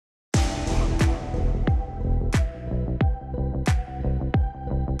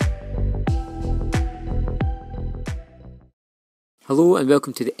Hello and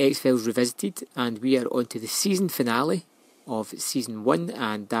welcome to the X-Files Revisited, and we are on to the season finale of season 1,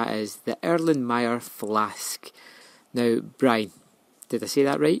 and that is the Erlenmeyer Flask. Now, Brian, did I say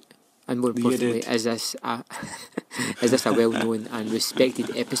that right? And more importantly, is this a well-known and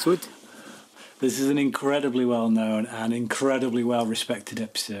respected episode? This is an incredibly well-known and incredibly well-respected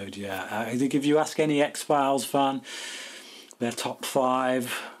episode, yeah. I think if you ask any X-Files fan, their top 5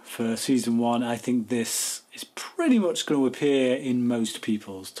 for season 1, I think this is pretty much going to appear in most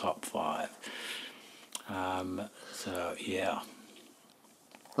people's top 5. So, yeah.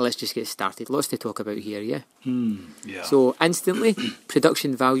 Well, let's just get started. Lots to talk about here, yeah? Yeah. So, instantly,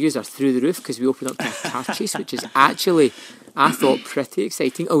 production values are through the roof because we open up to a car chase, which is actually, I thought, pretty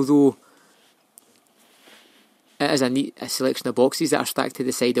exciting, although it is a selection of boxes that are stacked to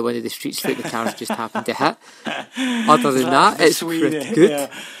the side of one of the streets that the cars just happen to hit. Other than that, it's pretty good.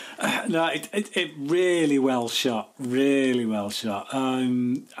 Yeah. No, it really well shot. Really well shot.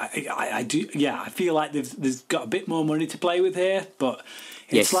 I do. Yeah, I feel like they've got a bit more money to play with here, but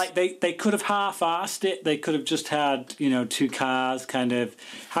it's like they could have half-assed it. They could have just had 2 cars kind of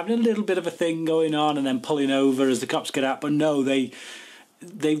having a little bit of a thing going on and then pulling over as the cops get out. But no, they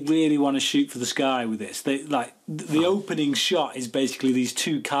really want to shoot for the sky with this. The opening shot is basically these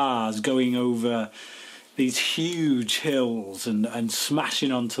 2 cars going over these huge hills and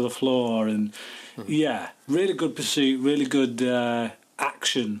smashing onto the floor, and really good pursuit, really good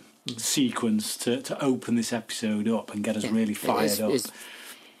action sequence to open this episode up and get us really fired up. It's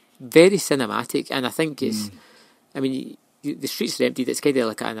very cinematic, and I think it's I mean, the streets are emptied. It's kind of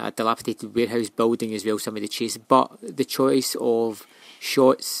like a dilapidated warehouse building as well, some of the chase, but the choice of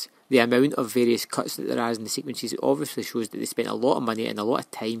shots, the amount of various cuts that there is in the sequences, it obviously shows that they spent a lot of money and a lot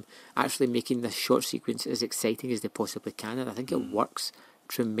of time actually making this short sequence as exciting as they possibly can, and I think it works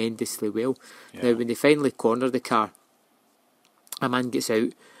tremendously well. Yeah. Now, when they finally corner the car, a man gets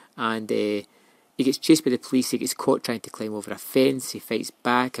out and he gets chased by the police. He gets caught trying to climb over a fence. He fights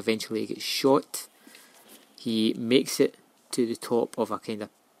back. Eventually he gets shot. He makes it to the top of a kind of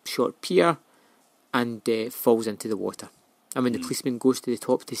short pier and falls into the water. And when the policeman goes to the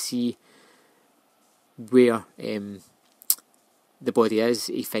top to see where the body is,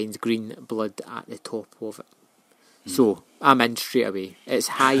 he finds green blood at the top of it. So, I'm in straight away. It's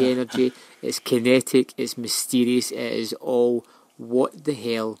high energy, it's kinetic, it's mysterious, it is all what the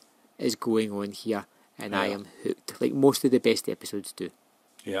hell is going on here, and I am hooked, like most of the best episodes do.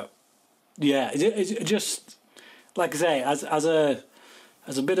 Yeah. Yeah, it's just, like I say, as a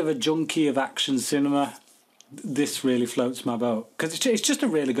bit of a junkie of action cinema, this really floats my boat because it's just a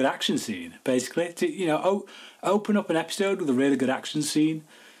really good action scene. Basically, open up an episode with a really good action scene.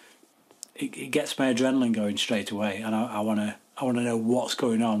 It gets my adrenaline going straight away, and I want to know what's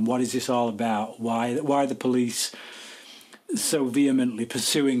going on. What is this all about? Why are the police so vehemently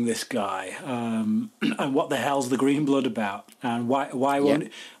pursuing this guy? And what the hell's the green blood about? And why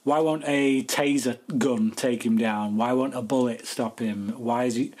won't a taser gun take him down? Why won't a bullet stop him?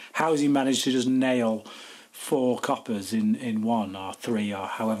 How has he managed to just nail 4 coppers in 1 or 3 or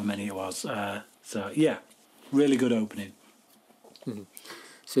however many it was? So yeah, really good opening.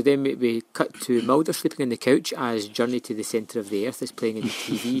 So then we cut to Mulder sleeping on the couch as Journey to the Centre of the Earth is playing on the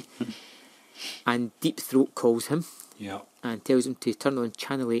TV, and Deep Throat calls him and tells him to turn on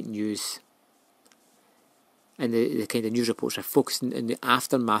Channel 8 News. And the kind of news reports are focusing on the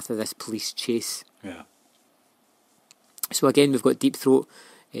aftermath of this police chase. Yeah. So again, we've got Deep Throat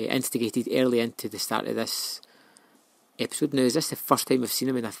instigated early into the start of this episode. Now, is this the first time we've seen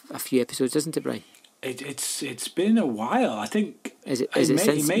him in a few episodes, isn't it, Brian? It's been a while. I think is it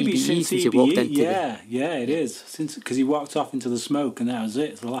since maybe EBE, since he walked into it is because he walked off into the smoke and that was it.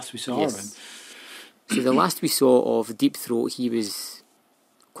 It's the last we saw of him. So the last we saw of Deep Throat, he was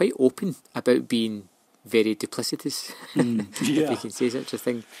quite open about being very duplicitous, if you can say such a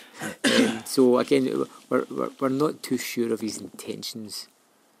thing. So again, we're not too sure of his intentions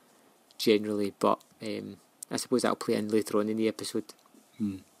generally, but I suppose that'll play in later on in the episode.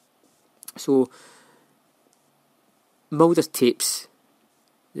 So Mulder tapes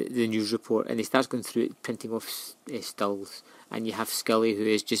the news report and he starts going through it, printing off stills, and you have Scully, who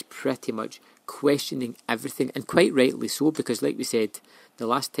is just pretty much questioning everything, and quite rightly so, because like we said, the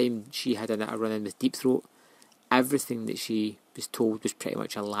last time she had a run-in with Deep Throat, everything that she was told was pretty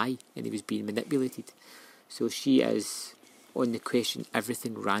much a lie and he was being manipulated. So she is on the question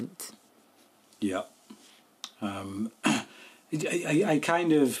everything rant. Yeah. I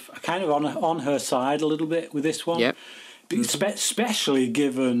kind of on her side a little bit with this one. Yep. Especially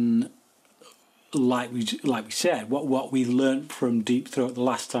given, like we said, what we learnt from Deep Throat the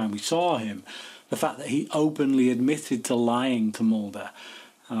last time we saw him, the fact that he openly admitted to lying to Mulder,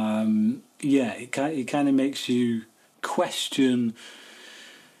 it kind of makes you question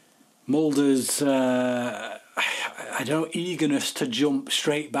Mulder's eagerness to jump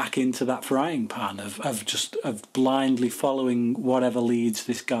straight back into that frying pan of blindly following whatever leads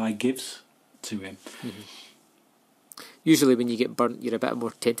this guy gives to him. Mm-hmm. Usually when you get burnt, you're a bit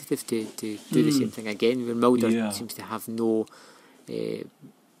more tentative to do the same thing again. When Mulder seems to have no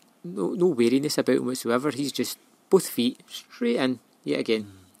wariness about him whatsoever. He's just both feet straight in yet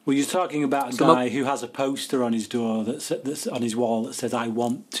again. Well, you're talking about a guy who has a poster on his door that's on his wall that says, "I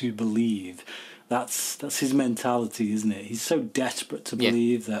want to believe." That's his mentality, isn't it? He's so desperate to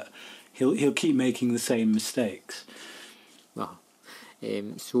believe that he'll keep making the same mistakes. Well,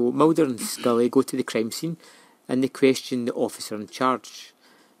 so Mulder and Scully go to the crime scene and they question the officer in charge.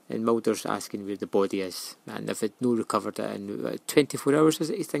 And Mulder's asking where the body is, and if they'd no recovered it in 24 hours, is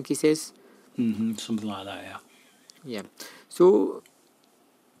it? I think he says. Something like that, yeah. Yeah. So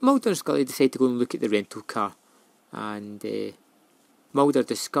Mulder and Scully decide to go and look at the rental car, and Mulder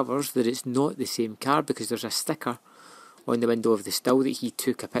discovers that it's not the same car because there's a sticker on the window of the still that he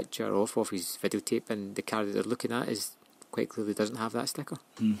took a picture of his videotape, and the car that they're looking at is quite clearly doesn't have that sticker.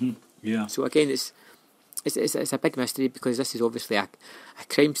 Yeah. So again, it's a big mystery because this is obviously a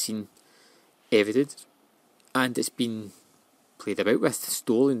crime scene evidence, and it's been played about with,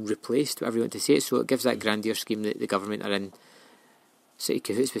 stolen, replaced, whatever you want to say it. So it gives that grandeur scheme that the government are in city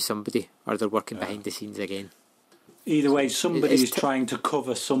cahoots with somebody, or they're working behind the scenes again. Either way, somebody is trying to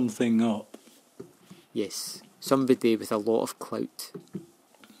cover something up. Yes, somebody with a lot of clout.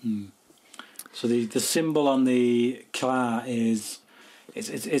 So the symbol on the car is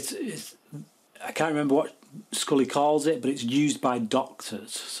it's I can't remember what Scully calls it, but it's used by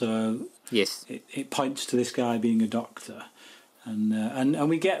doctors. So yes, it points to this guy being a doctor, and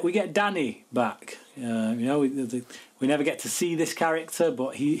we get Danny back. We never get to see this character,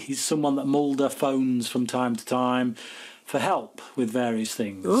 but he's someone that Mulder phones from time to time for help with various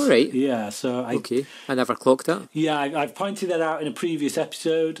things. All right. Yeah. So I never clocked that. Yeah, I've pointed that out in a previous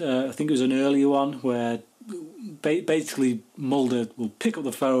episode. I think it was an earlier one where basically Mulder will pick up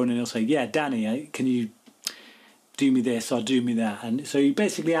the phone and he'll say, "Yeah, Danny, can you do me this or do me that?" And so he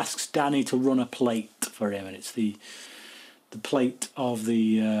basically asks Danny to run a plate for him, and it's the plate of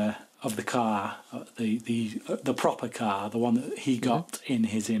the car, the proper car, the one that he got in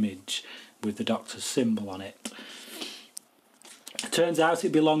his image with the doctor's symbol on it. It turns out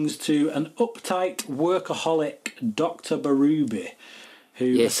it belongs to an uptight workaholic Dr. Baruby,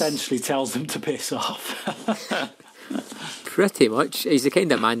 who essentially tells them to piss off. Pretty much. He's the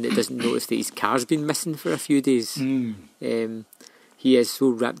kind of man that doesn't notice that his car's been missing for a few days. He is so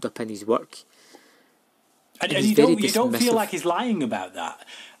wrapped up in his work. And you don't feel like he's lying about that.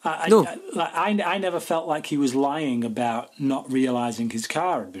 No. I never felt like he was lying about not realising his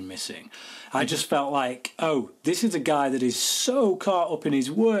car had been missing. I just felt like, this is a guy that is so caught up in his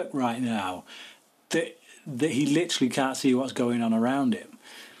work right now that he literally can't see what's going on around him.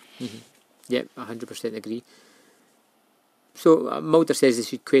 Yep, 100% agree. So Mulder says they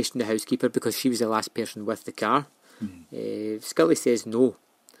should question the housekeeper because she was the last person with the car. Scully says no.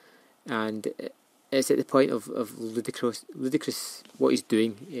 And it's at the point of ludicrous what he's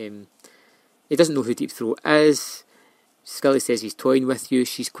doing. He doesn't know who Deep Throat is. Scully says he's toying with you.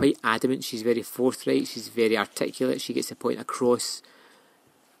 She's quite adamant. She's very forthright. She's very articulate. She gets the point across.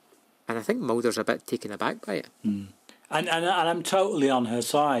 And I think Mulder's a bit taken aback by it. And I'm totally on her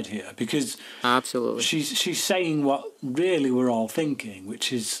side here because absolutely she's saying what really we're all thinking,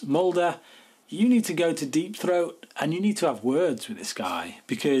 which is, Mulder, you need to go to Deep Throat and you need to have words with this guy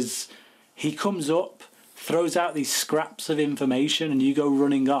because he comes up, throws out these scraps of information, and you go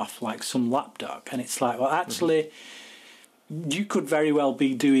running off like some lapdog. And it's like, well, actually, you could very well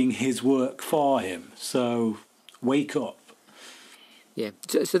be doing his work for him. So wake up. Yeah.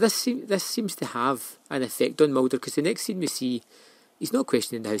 So this seems to have an effect on Mulder because the next scene we see, he's not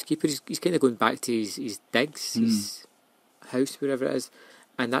questioning the housekeeper. He's kind of going back to his digs, his house, wherever it is,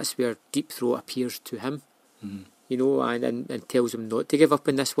 and that's where Deep Throat appears to him. And tells him not to give up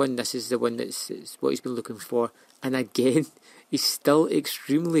on this one. This is the one that's what he's been looking for. And again, he's still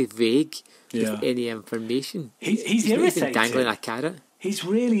extremely vague with any information. He's irritating. Even dangling a carrot. He's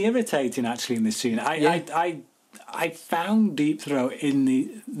really irritating, actually, in this scene. I found Deep Throat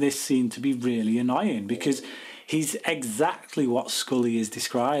in this scene to be really annoying because he's exactly what Scully is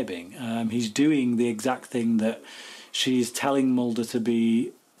describing. He's doing the exact thing that she's telling Mulder to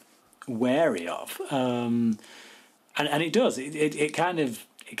be wary of. And it does. It kind of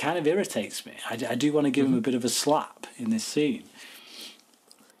irritates me. I do want to give him a bit of a slap in this scene.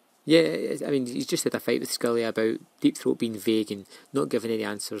 Yeah, I mean, he's just had a fight with Scully about Deep Throat being vague and not giving any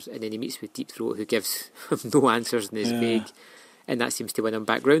answers, and then he meets with Deep Throat, who gives him no answers and is vague, and that seems to win him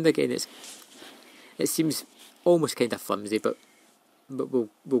back round again. It seems almost kind of flimsy, but we'll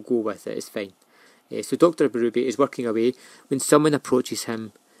go with it. It's fine. So Dr. Berube is working away when someone approaches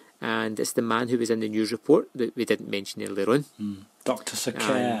him, and it's the man who was in the news report that we didn't mention earlier on. Dr.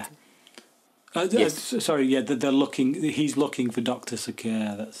 Sakare. Yes. Sorry, yeah, they're looking. He's looking for Dr.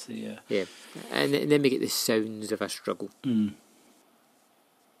 Sakare. That's the yeah, and then we get the sounds of a struggle. Yeah.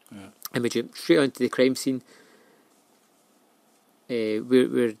 And we jump straight onto the crime scene,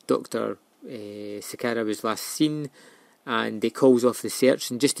 where Dr. Sakara was last seen, and he calls off the search.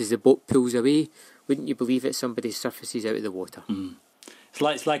 And just as the boat pulls away, wouldn't you believe it? Somebody surfaces out of the water.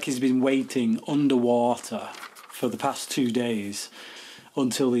 It's like he's been waiting underwater for the past 2 days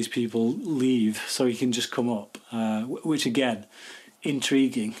until these people leave, so he can just come up. Which again,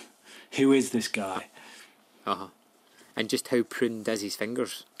 intriguing. Who is this guy? And just how pruned is his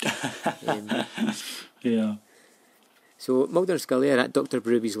fingers? Yeah. So Mulder and Scully are at Dr.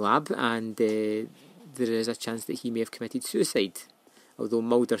 Berube's lab, and there is a chance that he may have committed suicide. Although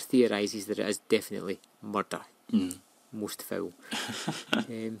Mulder theorises that it is definitely murder. Most foul.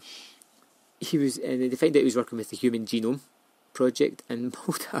 They find out he was working with the Human Genome Project, and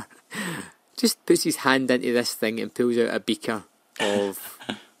Mulder just puts his hand into this thing and pulls out a beaker of,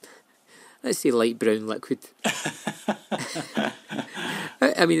 let's say, light brown liquid.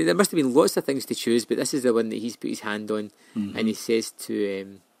 I mean, there must have been lots of things to choose, but this is the one that he's put his hand on, and he says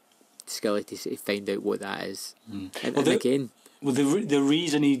to Scully to find out what that is. And again... Well, the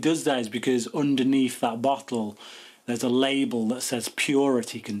reason he does that is because underneath that bottle there's a label that says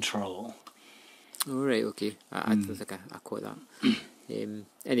purity control. Oh, right, okay. I don't think I caught that. And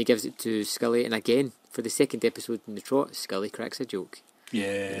he gives it to Scully, and again, for the second episode in the trot, Scully cracks a joke.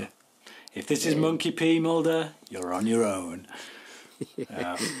 Yeah. If this is Monkey P, Mulder, you're on your own.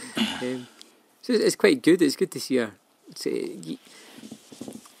 So it's quite good. It's good to see her.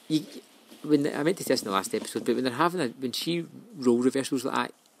 When I meant to say this in the last episode, but when they're when she role reversals like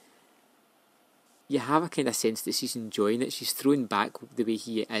that, you have a kind of sense that she's enjoying it. She's thrown back the way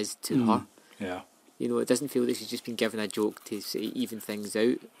he is to her. Yeah. You know, it doesn't feel like she's just been given a joke to say, even things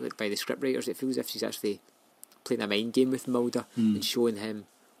out, like by the scriptwriters. It feels as if she's actually playing a mind game with Mulder and showing him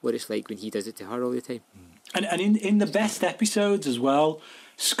what it's like when he does it to her all the time. And in the best episodes as well,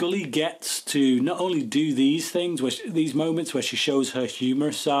 Scully gets to not only do these things, these moments where she shows her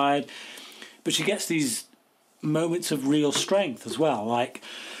humour side, but she gets these moments of real strength as well. Like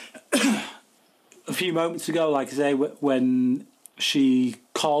a few moments ago, like I say, when she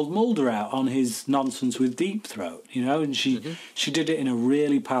called Mulder out on his nonsense with Deep Throat, you know, and she did it in a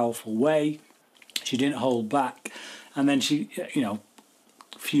really powerful way. She didn't hold back. And then she, you know,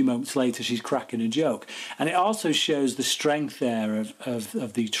 a few moments later, she's cracking a joke. And it also shows the strength there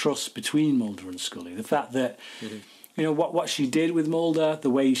of the trust between Mulder and Scully. The fact that, you know, what she did with Mulder,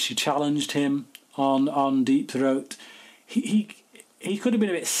 the way she challenged him on Deep Throat, he could have been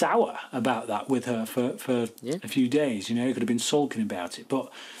a bit sour about that with her for a few days. You know, he could have been sulking about it.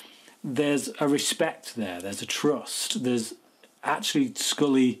 But there's a respect there. There's a trust. There's actually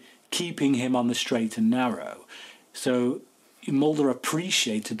Scully keeping him on the straight and narrow. So Mulder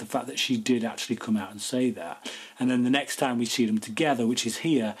appreciated the fact that she did actually come out and say that. And then the next time we see them together, which is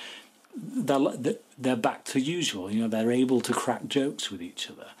here, they're back to usual. You know, they're able to crack jokes with each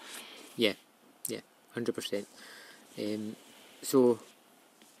other. Yeah, 100%. So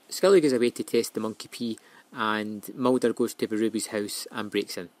Scully goes away to test the monkey pee, and Mulder goes to Berube's house and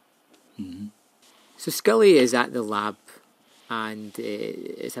breaks in. So Scully is at the lab, and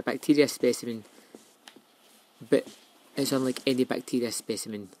it's a bacteria specimen, but it's unlike any bacteria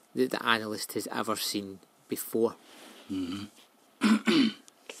specimen that the analyst has ever seen before.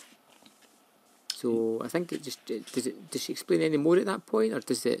 So I think it just does she explain any more at that point, or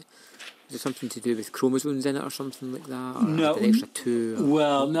is it something to do with chromosomes in it or something like that, or no, an extra two? Or...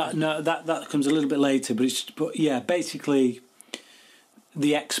 Well, no, that comes a little bit later, but yeah, basically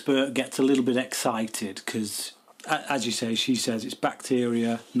the expert gets a little bit excited because, as you say, she says it's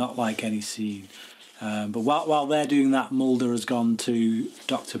bacteria, not like any seen. But while they're doing that, Mulder has gone to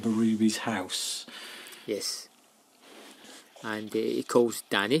Dr. Berube's house. Yes. And he calls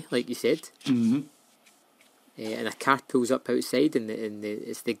Danny, like you said. And a car pulls up outside, and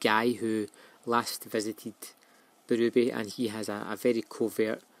it's the guy who last visited Berube, and he has a very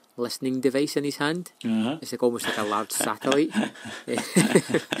covert listening device in his hand. It's like almost like a large satellite. It's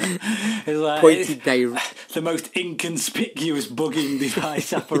like pointed the most inconspicuous bugging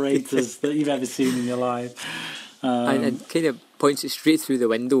device apparatus that you've ever seen in your life. And kind of points it straight through the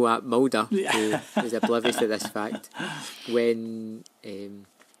window at Mulder, who is oblivious to this fact. When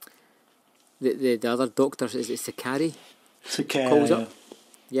the other doctor, is it Sakari? Calls up.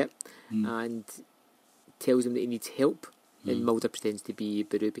 Yep. And tells him that he needs help. And Mulder pretends to be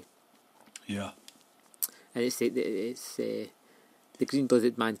Berube. Yeah. And it's the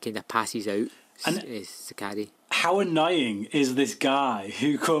green-blooded man kind of passes out. And Sakari. How annoying is this guy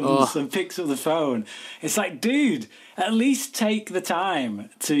who comes and picks up the phone? It's like, dude, at least take the time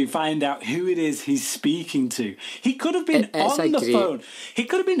to find out who it is he's speaking to. He could have been on the phone. He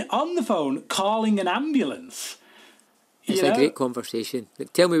could have been on the phone calling an ambulance. It's a great conversation.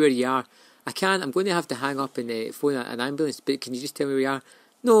 Like, tell me where you are. I'm going to have to hang up and phone an ambulance, but can you just tell me where you are?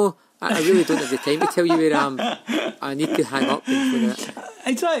 No, I really don't have the time to tell you where I am. I need to hang up and phone it.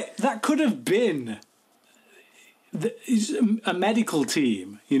 It's like, that could have been a medical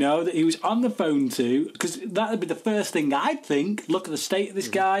team, that he was on the phone to, because that would be the first thing I'd think. Look at the state of this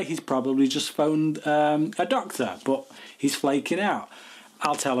guy. He's probably just phoned a doctor, but he's flaking out.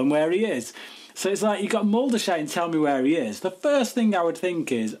 I'll tell him where he is. So it's like, you got Mulder shouting, tell me where he is. The first thing I would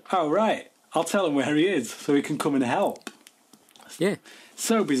think is, oh, right, I'll tell him where he is so he can come and help. Yeah.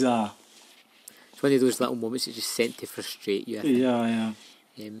 So bizarre. It's one of those little moments that's just sent to frustrate you, I think. Yeah.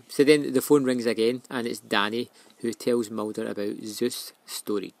 So then the phone rings again, and it's Danny, who tells Mulder about Zeus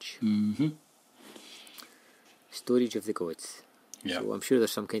storage. Mm-hmm. Storage of the gods. Yeah. So I'm sure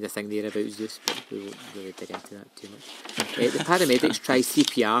there's some kind of thing there about Zeus, but we won't really dig into that too much. The paramedics try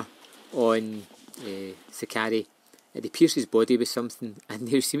CPR on Sakari. They pierce his body with something, and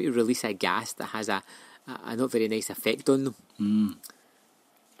they seem to release a gas that has a not very nice effect on them. Mm.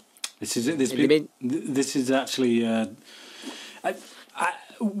 This is actually...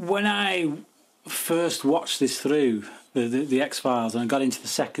 when I first watched this through, the X-Files, and I got into the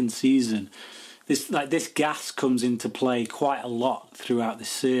second season, this gas comes into play quite a lot throughout the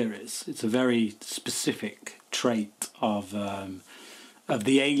series. It's a very specific trait of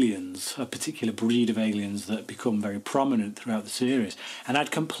the aliens, a particular breed of aliens that become very prominent throughout the series. And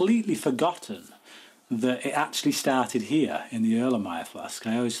I'd completely forgotten that it actually started here in the Erlenmeyer Flask.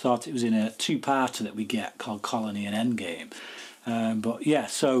 I always thought it was in a two-parter that we get called Colony and Endgame. But yeah,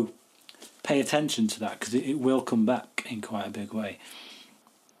 so pay attention to that, because it will come back in quite a big way.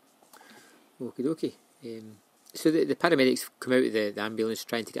 Okie dokie. So the paramedics come out of the ambulance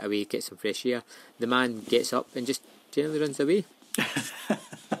trying to get away, get some fresh air. The man gets up and just generally runs away.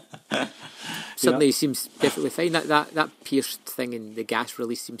 Suddenly he seems perfectly fine. That pierced thing and the gas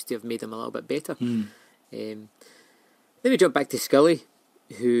release seems to have made him a little bit better. Then we jump back to Scully,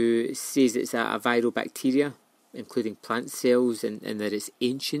 who says it's a viral bacteria, including plant cells, and that it's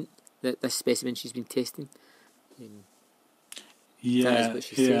ancient, that this specimen she's been testing.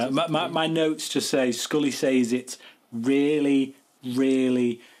 Yeah. My notes just say Scully says it's really,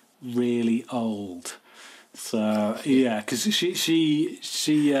 really, really old. So yeah, because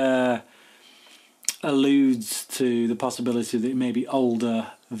she alludes to the possibility that it may be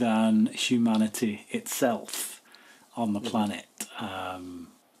older than humanity itself on the planet.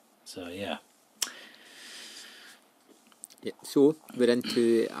 So yeah. Yeah, so we're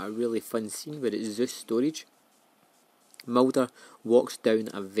into a really fun scene where it's Zeus storage. Mulder walks down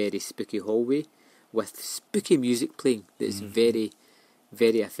a very spooky hallway with spooky music playing that's very,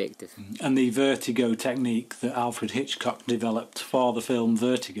 very effective. And the vertigo technique that Alfred Hitchcock developed for the film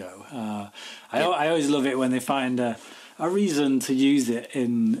Vertigo. I always love it when they find a reason to use it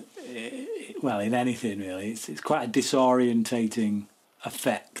in anything really. It's quite a disorientating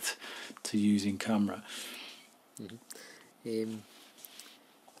effect to use in camera. And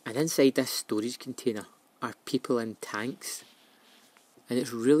inside this storage container are people in tanks, and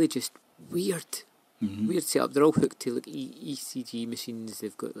it's really just weird. Weird setup. They're all hooked to like ECG machines.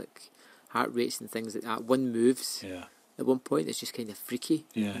 They've got like heart rates and things like that. One moves at one point. It's just kind of freaky.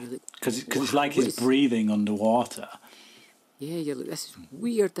 Yeah, because it's like it's breathing underwater. Yeah, you're like, this is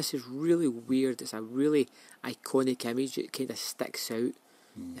weird. This is really weird. It's a really iconic image. It kind of sticks out.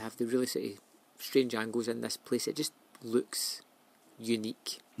 You have the really sort of strange angles in this place. It just looks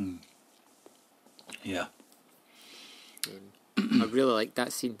unique. Yeah. I really like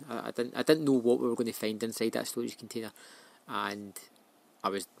that scene. I didn't know what we were going to find inside that storage container, and I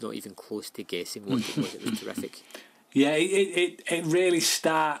was not even close to guessing what it was. It was terrific. Yeah, it really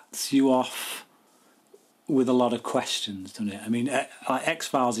starts you off with a lot of questions, doesn't it? I mean, like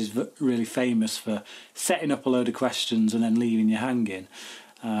X-Files is really famous for setting up a load of questions and then leaving you hanging.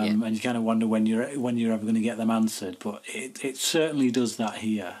 And you kind of wonder when you're ever going to get them answered. But it certainly does that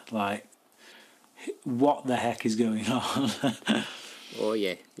here. Like, what the heck is going on? Oh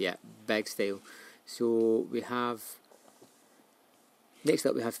yeah, big style. So we have, next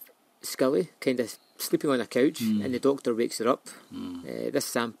up we have Scully, kind of sleeping on a couch, and the doctor wakes her up. This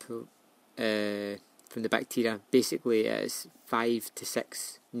sample from the bacteria basically is 5 to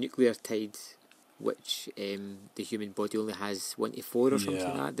 6 nucleotides, which the human body only has 1 to 4 or something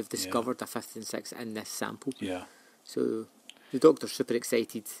like that. They've discovered a 5th and 6th in this sample. Yeah. So the doctor's super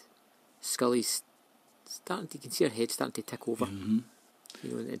excited. Scully's starting to, you can see her head starting to tick over, and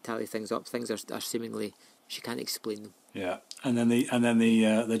tally things up. Things are seemingly, she can't explain them. Yeah, and then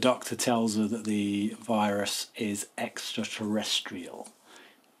the doctor tells her that the virus is extraterrestrial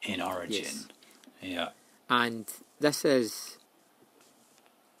in origin. Yes. Yeah, and this is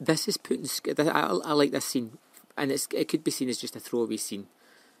putting. I like this scene, and it could be seen as just a throwaway scene,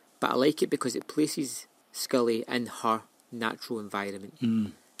 but I like it because it places Scully in her natural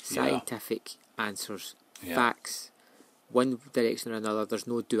environment. Scientific answers, facts, one direction or another. There's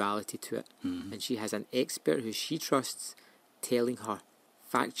no duality to it, and she has an expert who she trusts telling her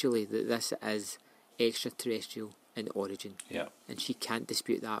factually that this is extraterrestrial in origin. Yeah, and she can't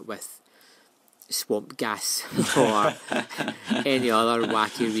dispute that with swamp gas or any other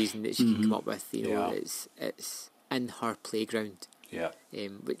wacky reason that she can come up with. It's in her playground. Yeah,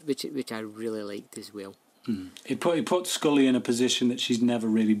 which I really liked as well. He put Scully in a position that she's never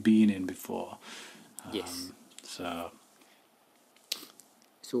really been in before. Yes. So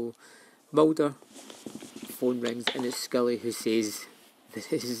Mulder, phone rings, and it's Scully who says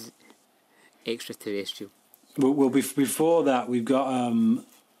this is extraterrestrial. Well, before that, we've got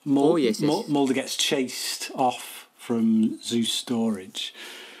Mulder gets chased off from Zeus storage.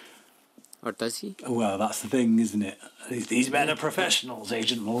 Or does he? Well, that's the thing, isn't it? These men are professionals,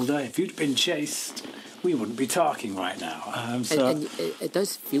 Agent Mulder. If you'd been chased, we wouldn't be talking right now. And it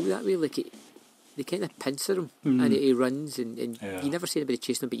does feel that way, like they kind of pincer him, and he runs, and you never see anybody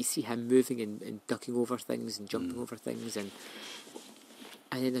chasing him, but you see him moving and ducking over things and jumping over things, and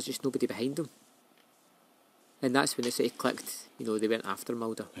then there's just nobody behind him. And that's when it sort of clicked, they weren't after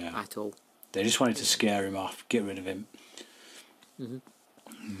Mulder at all. They just wanted to scare him off, get rid of him.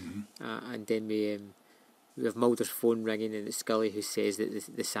 And then we have Mulder's phone ringing, and it's Scully who says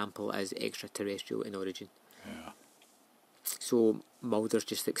that the sample is extraterrestrial in origin. Yeah. So Mulder's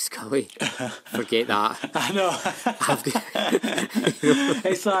just like, Scully, forget that. I know.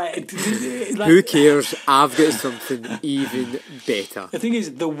 It's like, who cares? I've got something even better. The thing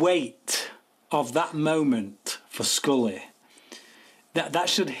is, the weight of that moment for Scully, that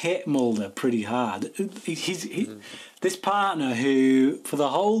should hit Mulder pretty hard. This partner who, for the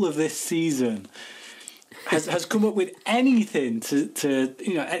whole of this season, has come up with anything to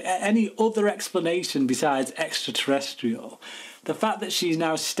any other explanation besides extraterrestrial. The fact that she's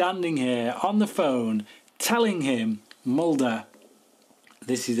now standing here on the phone telling him, Mulder,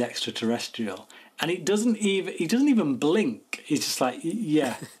 this is extraterrestrial, and he doesn't even blink. He's just like,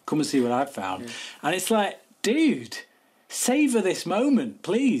 yeah, come and see what I've found. Yeah. And it's like, dude, savor this moment,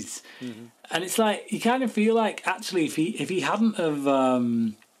 please. And it's like, you kind of feel like, actually, if he hadn't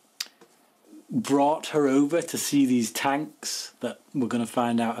have brought her over to see these tanks that we're going to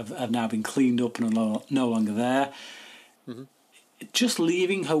find out have now been cleaned up and are no longer there, just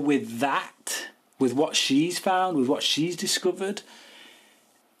leaving her with that, with what she's found, with what she's discovered,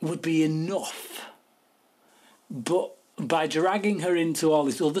 would be enough. But by dragging her into all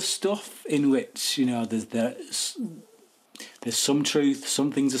this other stuff in which, there's some truth,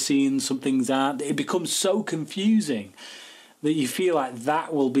 some things are seen, some things aren't, it becomes so confusing that you feel like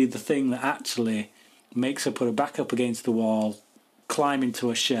that will be the thing that actually makes her put her back up against the wall, climb into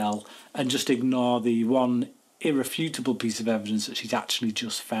a shell, and just ignore the one irrefutable piece of evidence that she's actually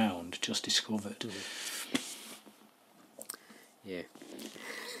just found, just discovered. Yeah.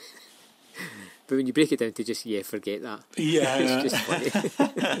 But when you break it down to just, forget that. Yeah. It's just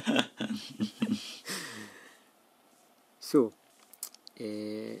funny. So,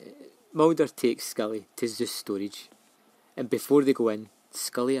 Mulder takes Scully to Zeus storage, and before they go in,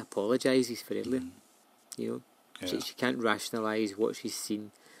 Scully apologises for earlier. She can't rationalise what she's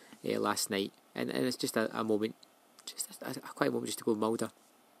seen last night, and it's just a moment, just a quiet moment, just to go, Mulder,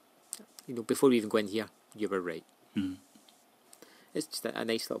 before we even go in here, you were right. It's just a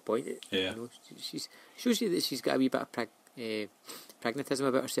nice little point. She's shows you that she's got a wee bit of pragmatism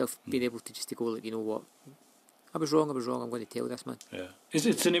about herself, being able to just to go, like, you know what, I was wrong, I'm going to tell this man. Yeah,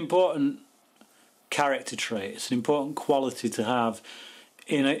 it's an important character trait. It's an important quality to have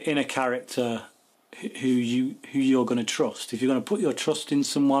in a character who you're going to trust. If you're going to put your trust in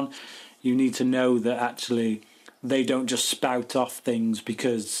someone, you need to know that actually they don't just spout off things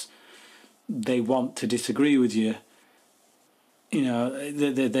because they want to disagree with you. you know,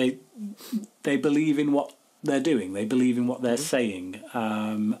 they believe in what they're doing. They believe in what they're saying.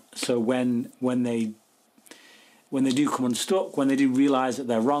 So when they do come unstuck, when they do realise that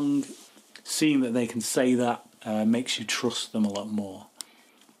they're wrong, seeing that they can say that makes you trust them a lot more.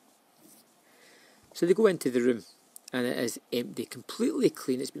 So they go into the room, and it is empty, completely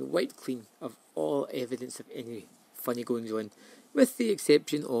clean. It's been wiped clean of all evidence of any funny goings on, with the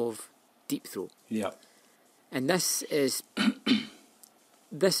exception of Deep Throat. Yeah. And this is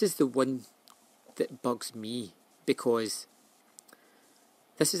the one that bugs me, because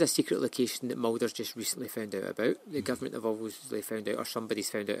this is a secret location that Mulder's just recently found out about. The government have obviously found out, or somebody's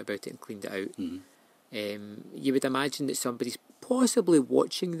found out about it and cleaned it out. You would imagine that somebody's possibly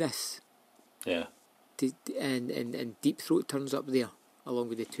watching this. Yeah. And Deep Throat turns up there along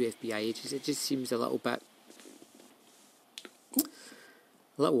with the 2 FBI agents. It just seems a little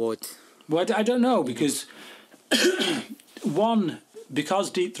odd. Well, I don't know, because because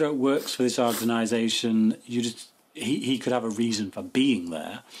Deep Throat works for this organisation, he could have a reason for being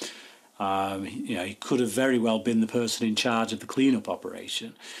there. He could have very well been the person in charge of the cleanup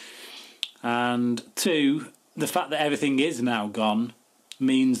operation. And 2, the fact that everything is now gone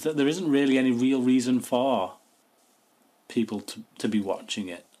means that there isn't really any real reason for people to be watching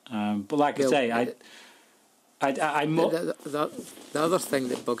it. But like I say, the other thing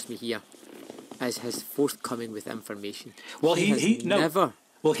that bugs me here is his forthcoming with information. Well,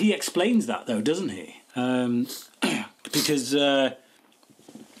 he explains that though, doesn't he? Because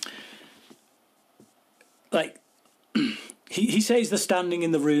he says they're standing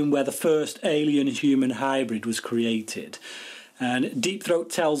in the room where the first alien-human hybrid was created. And Deep Throat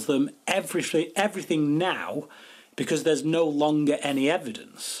tells them everything now, because there's no longer any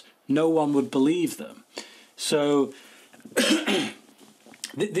evidence. No one would believe them. So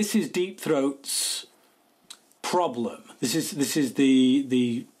this is Deep Throat's problem. This is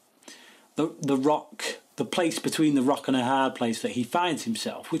the rock, the place between the rock and a hard place that he finds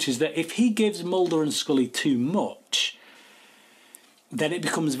himself, which is that if he gives Mulder and Scully too much, then it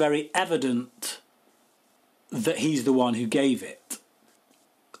becomes very evident that he's the one who gave it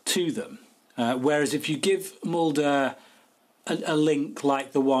to them. Whereas if you give Mulder a link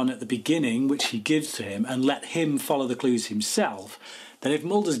like the one at the beginning, which he gives to him, and let him follow the clues himself, then if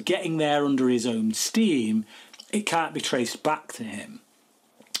Mulder's getting there under his own steam, it can't be traced back to him.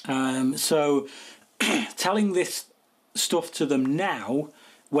 So telling this stuff to them now,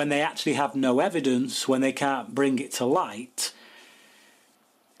 when they actually have no evidence, when they can't bring it to light,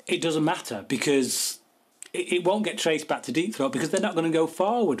 it doesn't matter, because it won't get traced back to Deep Throat, because they're not going to go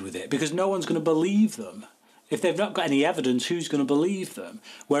forward with it, because no one's going to believe them. If they've not got any evidence, who's going to believe them?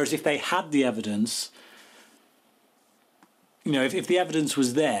 Whereas if they had the evidence, if the evidence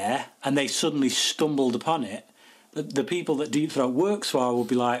was there and they suddenly stumbled upon it, the people that Deep Throat works for will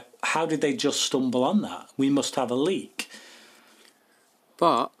be like, how did they just stumble on that? We must have a leak.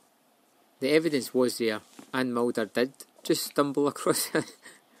 But the evidence was there, and Mulder did just stumble across it.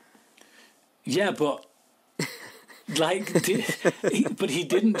 Yeah, but but he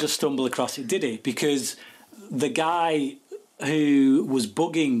didn't just stumble across it, did he? Because the guy who was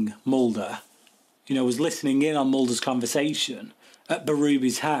bugging Mulder, was listening in on Mulder's conversation at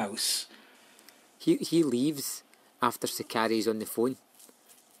Berrubi's house. He leaves after Sakari's on the phone.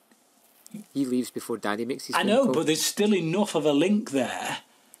 He leaves before Danny makes his phone call. I know, but there's still enough of a link there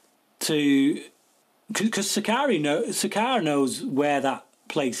to... Because Sakara knows where that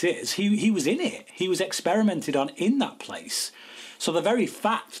place is. He was in it. He was experimented on in that place. So the very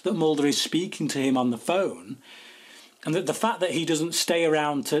fact that Mulder is speaking to him on the phone, and that the fact that he doesn't stay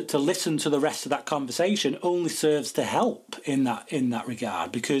around to listen to the rest of that conversation, only serves to help in that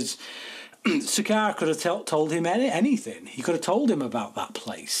regard, because Sakara could have told him anything. He could have told him about that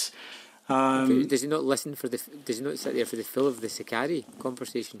place. Does he not listen does he not sit there for the full of the Sakari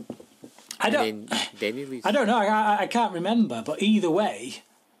conversation? Then he leaves. I don't know. I can't remember. But either way,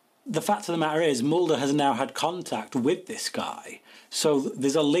 the fact of the matter is, Mulder has now had contact with this guy. So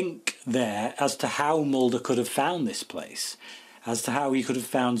there's a link there as to how Mulder could have found this place, as to how he could have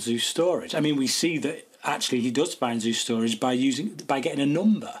found Zeus storage. I mean, we see that actually he does find Zeus storage by getting a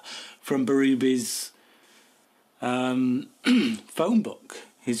number from Berrubi's phone book,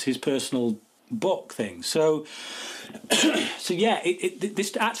 his personal book thing. So yeah,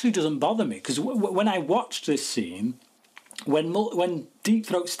 this actually doesn't bother me, because when I watched this scene, when Deep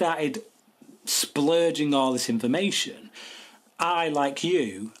Throat started splurging all this information, I, like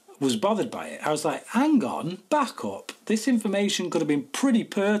you, was bothered by it. I was like, hang on, back up. This information could have been pretty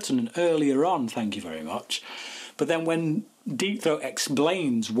pertinent earlier on, thank you very much. But then when Deep Throat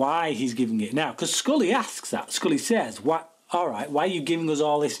explains why he's giving it now, because Scully asks that, Scully says, all right, why are you giving us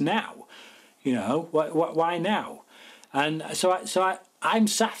all this now? You know, why now? And I'm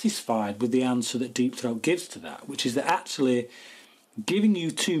satisfied with the answer that Deep Throat gives to that, which is that actually giving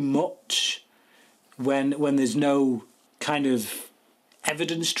you too much when there's no kind of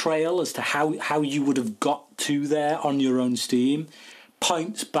evidence trail as to how you would have got to there on your own steam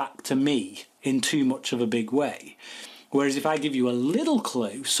points back to me in too much of a big way. Whereas if I give you a little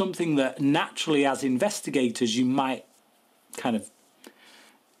clue, something that naturally as investigators you might kind of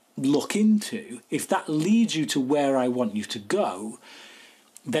look into, if that leads you to where I want you to go,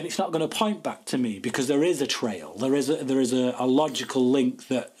 then it's not going to point back to me because there is a trail. There is a logical link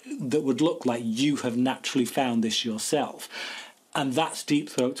that would look like you have naturally found this yourself. And that's Deep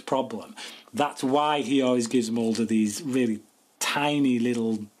Throat's problem. That's why he always gives Mulder these really tiny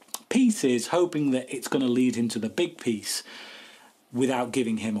little pieces, hoping that it's going to lead him to the big piece without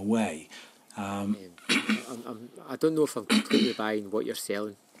giving him away. I don't know if I'm completely buying what you're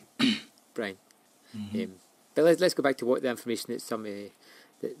selling, Brian. Mm-hmm. But let's go back to what the information that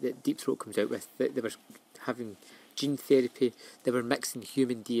that Deep Throat comes out with. That they were having gene therapy. They were mixing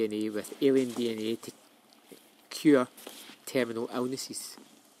human DNA with alien DNA to cure terminal illnesses.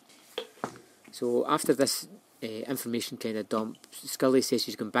 So after this information kind of dump, Scully says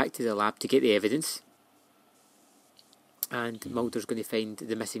she's going back to the lab to get the evidence, and Mulder's going to find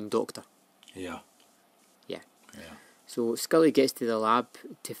the missing doctor. Yeah. So Scully gets to the lab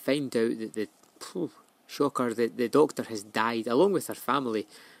to find out that shocker, the doctor has died along with her family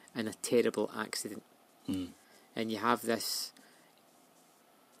in a terrible accident. And you have this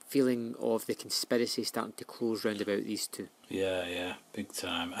feeling of the conspiracy starting to close round about these two. Yeah, big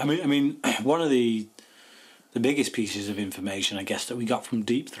time. I mean, one of the biggest pieces of information, I guess, that we got from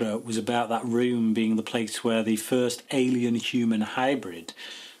Deep Throat was about that room being the place where the first alien-human hybrid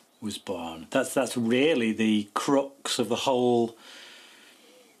was born. That's really the crux of the whole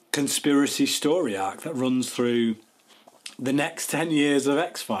conspiracy story arc that runs through the next 10 years of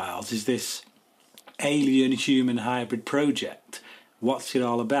X-Files, is this alien-human hybrid project. What's it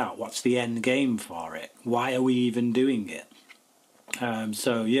all about? What's the end game for it? Why are we even doing it?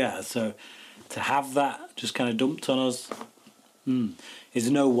 So to have that just kind of dumped on us, is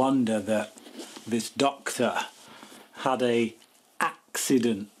no wonder that this doctor had a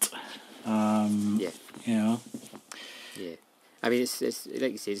accident. You know. Yeah. I mean, it's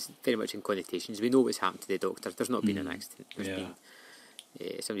like you say, it's very much in connotations. We know what's happened to the doctor. There's not been an accident. There's been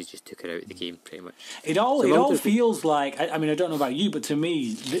somebody just took her out of the game, pretty much. It all feels like, I mean, I don't know about you, but to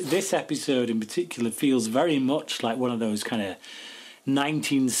me, this episode in particular feels very much like one of those kind of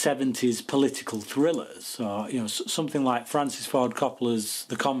 1970s political thrillers, or something like Francis Ford Coppola's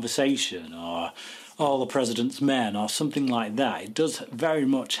The Conversation, or All the President's Men, or something like that. It does very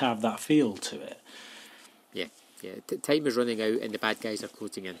much have that feel to it. Yeah. Time is running out and the bad guys are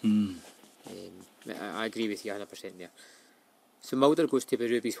closing in. I agree with you 100% there. So Mulder goes to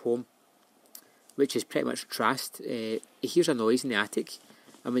Ruby's home, which is pretty much trashed. He hears a noise in the attic,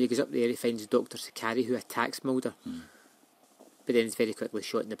 and when he goes up there he finds Dr. Sakari, who attacks Mulder, but then is very quickly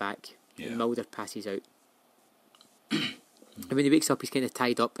shot in the back. And Mulder passes out. And when he wakes up he's kind of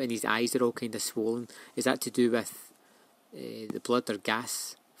tied up and his eyes are all kind of swollen. Is that to do with the blood or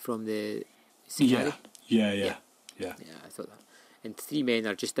gas from the Sakari? Yeah, I thought that. And three men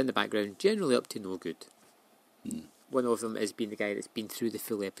are just in the background, generally up to no good. One of them is being the guy that's been through the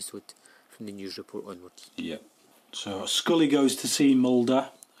full episode from the news report onwards. Yeah. So Scully goes to see Mulder,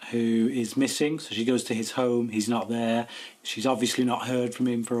 who is missing. So she goes to his home. He's not there. She's obviously not heard from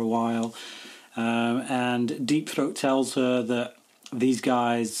him for a while. And Deep Throat tells her that these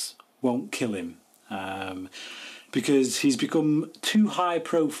guys won't kill him because he's become too high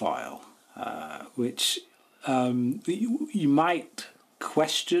profile, which you might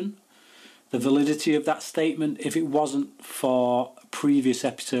question the validity of that statement if it wasn't for previous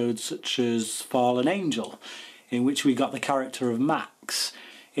episodes such as Fallen Angel, in which we got the character of Max,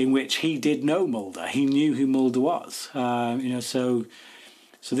 in which he did know Mulder. He knew who Mulder was. So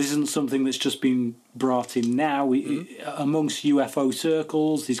this isn't something that's just been brought in now. Amongst UFO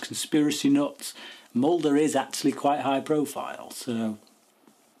circles, these conspiracy nuts, Mulder is actually quite high profile. So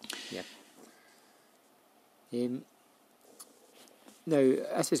yeah. Now,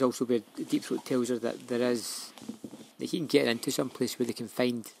 this is also where Deep Throat tells her that that he can get into some place where they can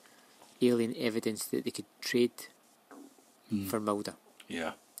find alien evidence that they could trade for Mulder.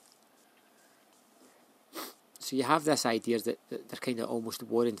 Yeah. So you have this idea that they're kind of almost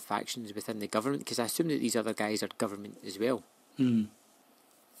warring factions within the government, because I assume that these other guys are government as well. And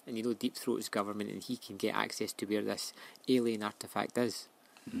Deep Throat is government, and he can get access to where this alien artifact is.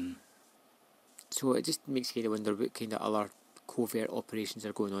 So it just makes you kind of wonder what kind of other covert operations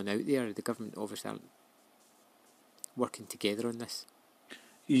are going on out there. The government obviously aren't working together on this.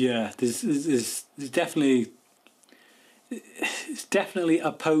 Yeah, there's definitely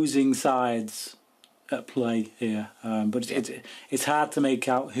opposing sides at play here, but it's hard to make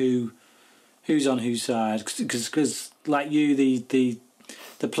out who's on whose side, because like you, the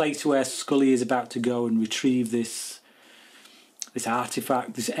place where Scully is about to go and retrieve this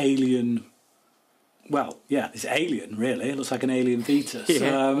artifact, this alien. Well, yeah, this alien really. It looks like an alien fetus.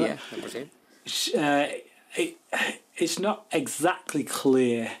 Yeah, 100%. It's not exactly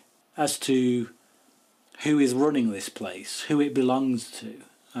clear as to who is running this place, who it belongs to.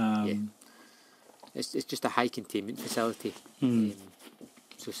 It's just a high containment facility.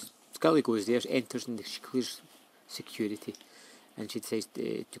 So Scully goes there, enters and she clears security, and she decides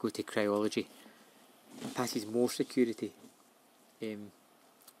to go to cryology. Passes more security,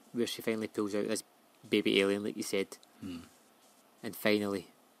 where she finally pulls out this baby alien, like you said. And finally,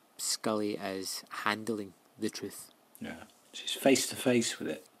 Scully is handling the truth. Yeah, she's face to face with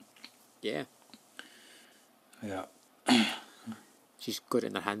it. Yeah. Yeah. She's got it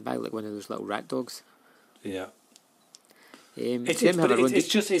in her handbag like one of those little rat dogs. Yeah. It's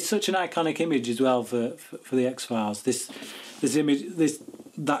such an iconic image as well for the X-Files. This image,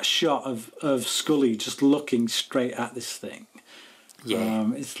 that shot of Scully just looking straight at this thing.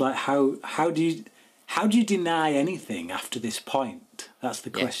 Yeah. It's like how do you deny anything after this point? That's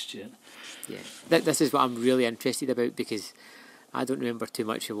the question. Yeah. This is what I'm really interested about, because I don't remember too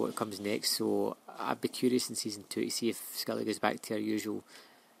much of what comes next, so I'd be curious in season 2 to see if Scully goes back to her usual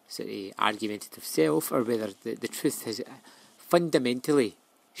sort of argumentative self, or whether the truth has fundamentally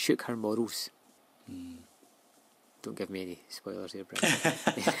shook her morals. Don't give me any spoilers here, Brad.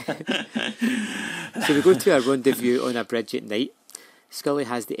 So we go to a rendezvous on a bridge at night. Scully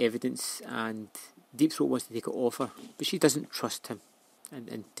has the evidence and Deep Throat wants to take it off her, but she doesn't trust him.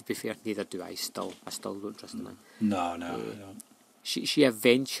 And to be fair, neither do I. I still don't trust him. No, I don't. She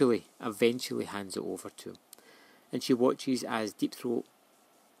eventually hands it over to him, and she watches as Deep Throat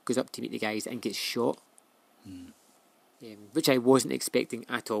goes up to meet the guys and gets shot, which I wasn't expecting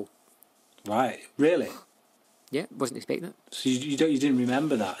at all. Right, really? Yeah, wasn't expecting it. So you didn't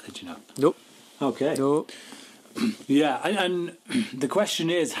remember that, did you not? Nope. Okay. No. Yeah, and the question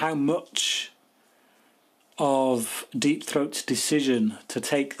is how much of Deep Throat's decision to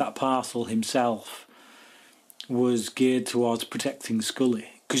take that parcel himself was geared towards protecting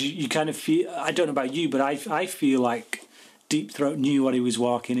Scully. Because you kind of feel, I don't know about you, but I feel like Deep Throat knew what he was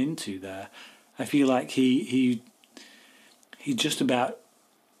walking into there. I feel like he just about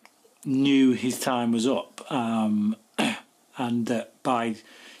knew his time was up, and that by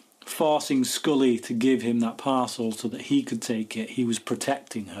forcing Scully to give him that parcel so that he could take it, he was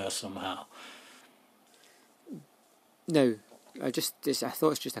protecting her somehow. No, I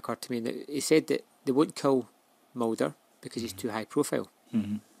thought it's just occurred to me that he said that they won't kill Mulder because he's too high profile.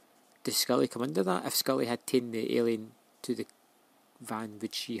 Does Scully come under that? If Scully had taken the alien to the van,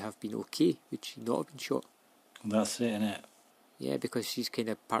 would she have been okay? Would she not have been shot? That's it, isn't it? Yeah, because she's kind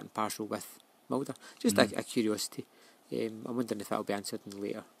of part and parcel with Mulder. Just a curiosity. I'm wondering if that'll be answered in the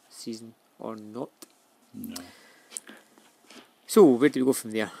later season or not. No. So, where do we go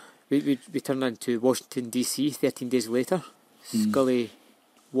from there? We turn into Washington, D.C. 13 days later. Scully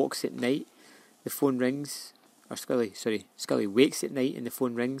walks at night. The phone rings. Scully wakes at night and the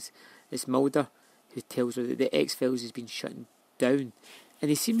phone rings. It's Mulder who tells her that the X-Files has been shut down. And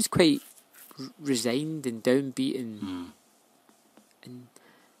he seems quite resigned and downbeat. And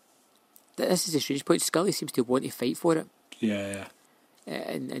this is a strange point. Scully seems to want to fight for it. Yeah.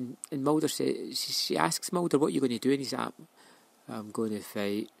 And Mulder says, she asks Mulder, what are you going to do? And he's like, I'm going to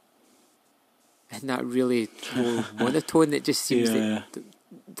fight. And that really low monotone that just seems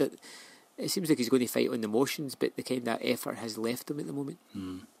that it seems like he's going to fight on the emotions, but the kind of effort has left him at the moment.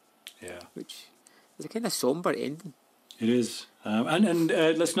 Yeah. Which is a kind of sombre ending. It is. And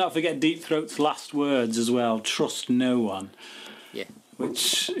let's not forget Deep Throat's last words as well, trust no one. Yeah.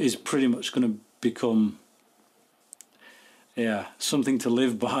 Which is pretty much going to become something to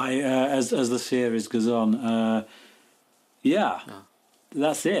live by as the series goes on.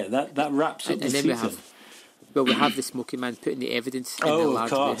 That's it. That wraps up the season. We have the Smoking Man putting the evidence in the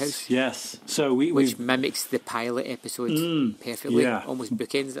large warehouse. Yes. So which mimics the pilot episode perfectly. Yeah. Almost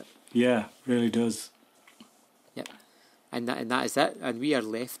bookends it. Yeah, really does. Yep. And that is it. And we are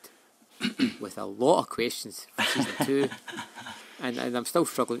left with a lot of questions for season 2. And I'm still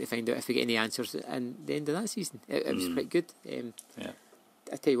struggling to find out if we get any answers at the end of that season. It was quite good. I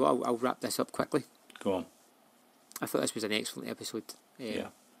tell you what, I'll wrap this up quickly. Go on. I thought this was an excellent episode.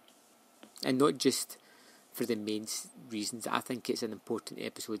 And not just for the main reasons. I think it's an important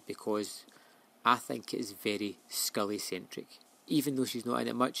episode because I think it is very Scully-centric. Even though she's not in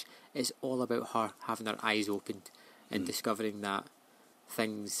it much, it's all about her having her eyes opened and discovering that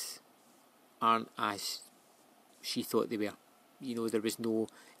things aren't as she thought they were. You know, there was no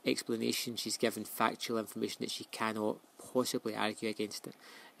explanation. She's given factual information that she cannot possibly argue against it,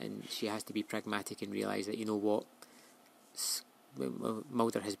 and she has to be pragmatic and realise that, you know what,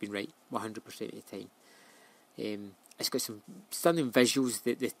 Mulder has been right 100% of the time. It's got some stunning visuals.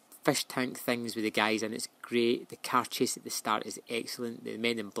 The fish tank things with the guys in it's great. The car chase at the start is excellent. The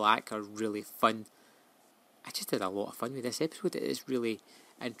men in black are really fun. I just had a lot of fun with this episode. It is really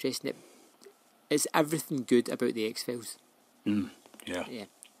interesting. It's everything good about the X-Files. Yeah.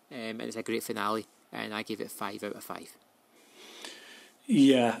 And it's a great finale, and I gave it 5 out of 5.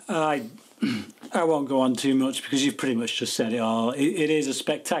 Yeah, I won't go on too much because you've pretty much just said it all. It is a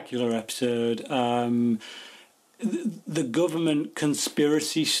spectacular episode. The government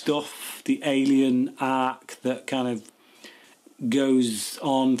conspiracy stuff, the alien arc that kind of goes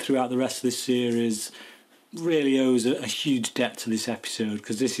on throughout the rest of this series really owes a huge debt to this episode,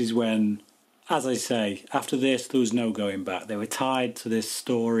 because this is when, as I say, after this there was no going back. They were tied to this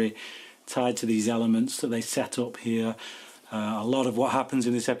story, tied to these elements that they set up here. A lot of what happens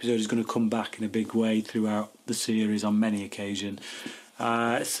in this episode is going to come back in a big way throughout the series on many occasions.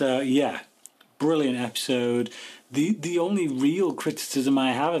 So yeah, brilliant episode. The only real criticism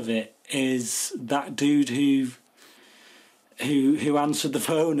I have of it is that dude who answered the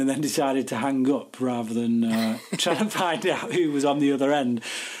phone and then decided to hang up rather than trying to find out who was on the other end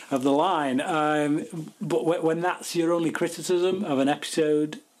of the line. But when that's your only criticism of an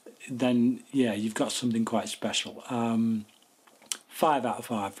episode, then yeah, you've got something quite special. 5 out of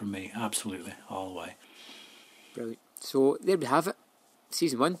 5 from me, absolutely, all the way. Brilliant. So there we have it.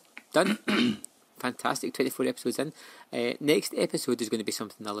 Season 1 done. Fantastic, 24 episodes in. Next episode is going to be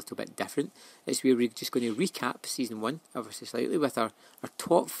something a little bit different. It's where we're just going to recap season 1 ever so slightly with our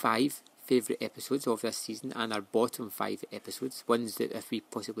top 5 favourite episodes of this season and our bottom 5 episodes, ones that if we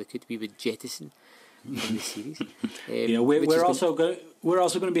possibly could we would jettison from the series. Yeah, we're also going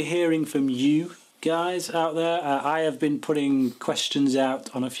to be hearing from you guys out there. I have been putting questions out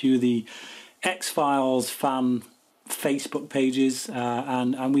on a few of the X-Files fan Facebook pages,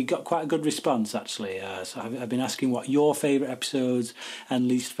 and we got quite a good response actually. So I've been asking what your favourite episodes and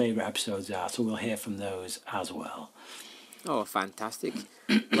least favourite episodes are, so we'll hear from those as well. Oh, fantastic.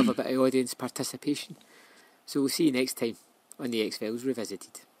 Love a bit of audience participation. So we'll see you next time on the X-Files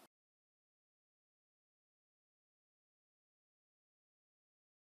Revisited.